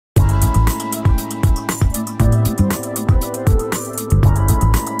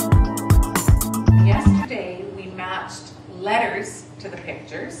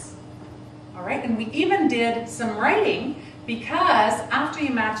terrific, and we even did some writing because after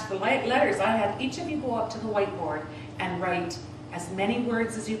you matched the letters, I had each of you go up to the whiteboard and write as many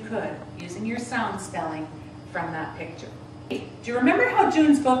words as you could using your sound spelling from that picture. Do you remember how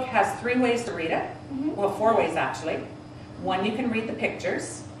June's book has 3 ways to read it? Well, 4 ways actually. One, you can read the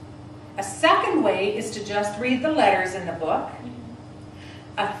pictures. A second way is to just read the letters in the book.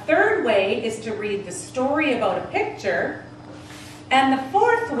 A third way is to read the story about a picture. And the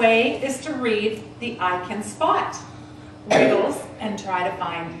 4th way is to read the I can spot riddles and try to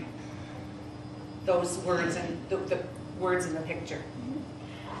find those words and the words in the picture.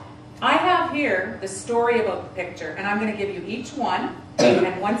 I have here the story about the picture, and I'm going to give you each one.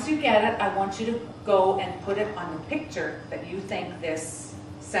 And once you get it, I want you to go and put it on the picture that you think this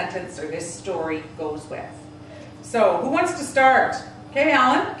sentence or this story goes with. So, who wants to start? Okay,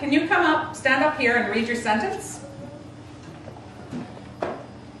 Alan, can you come up, stand up here and read your sentence?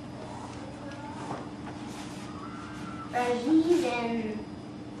 Rajiv and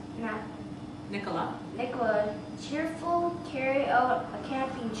Nicola, cheerful, carry out a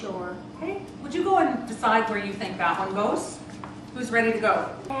camping chore. Okay, would you go and decide where you think that one goes? Who's ready to go?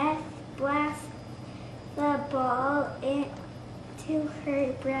 Beth blasts the ball into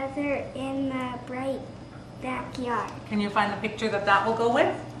her brother in the bright backyard. Can you find the picture that that will go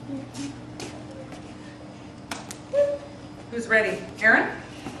with? Who's ready? Erin?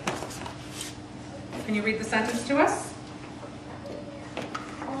 Can you read the sentence to us?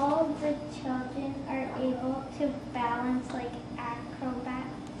 All the children are able to balance like acrobats.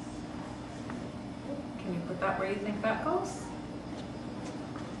 Can you put that where you think that goes?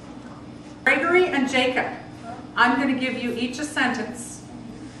 Gregory and Jacob, I'm going to give you each a sentence,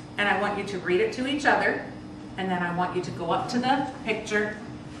 and I want you to read it to each other, and then I want you to go up to the picture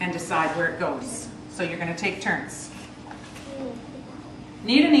and decide where it goes. So you're going to take turns.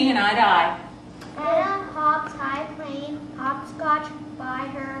 Knee to knee and eye to eye. Anna hops high playing hopscotch by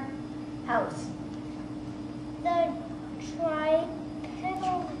her house. The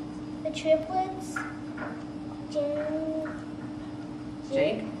triplets,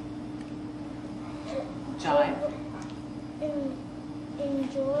 Jake. Jive.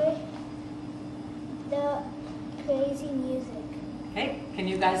 Enjoy the crazy music. Okay, can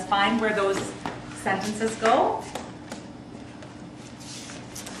you guys find where those sentences go?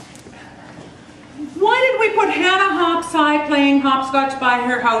 Why did we put Hannah hops high playing hopscotch by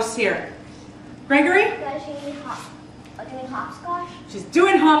her house here? Gregory? Because she's doing hopscotch. She's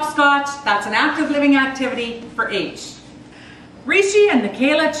doing hopscotch. That's an active living activity for H. Rishi and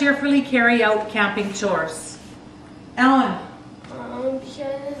Michaela cheerfully carry out camping chores. Ellen? I'm sure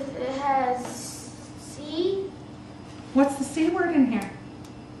it has C. What's the C word in here?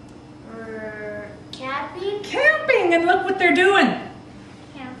 Camping. Camping, and look what they're doing.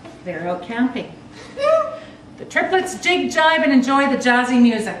 Camping. They're out camping. The triplets jig, jive, and enjoy the jazzy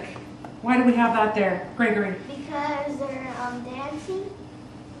music. Why do we have that there, Gregory? Because they're dancing.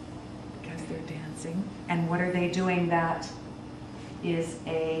 Because they're dancing. And what are they doing that is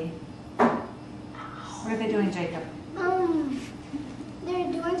a... What are they doing, Jacob?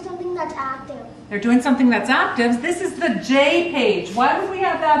 They're doing something that's active. They're doing something that's active. This is the J page. Why would we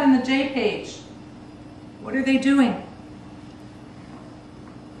have that in the J page? What are they doing?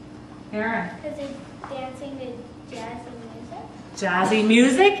 Erin? Because they're dancing to jazzy music. Jazzy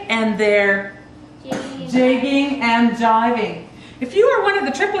music, and they're jigging and jiving. If you are one of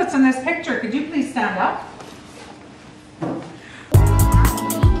the triplets in this picture, could you please stand up?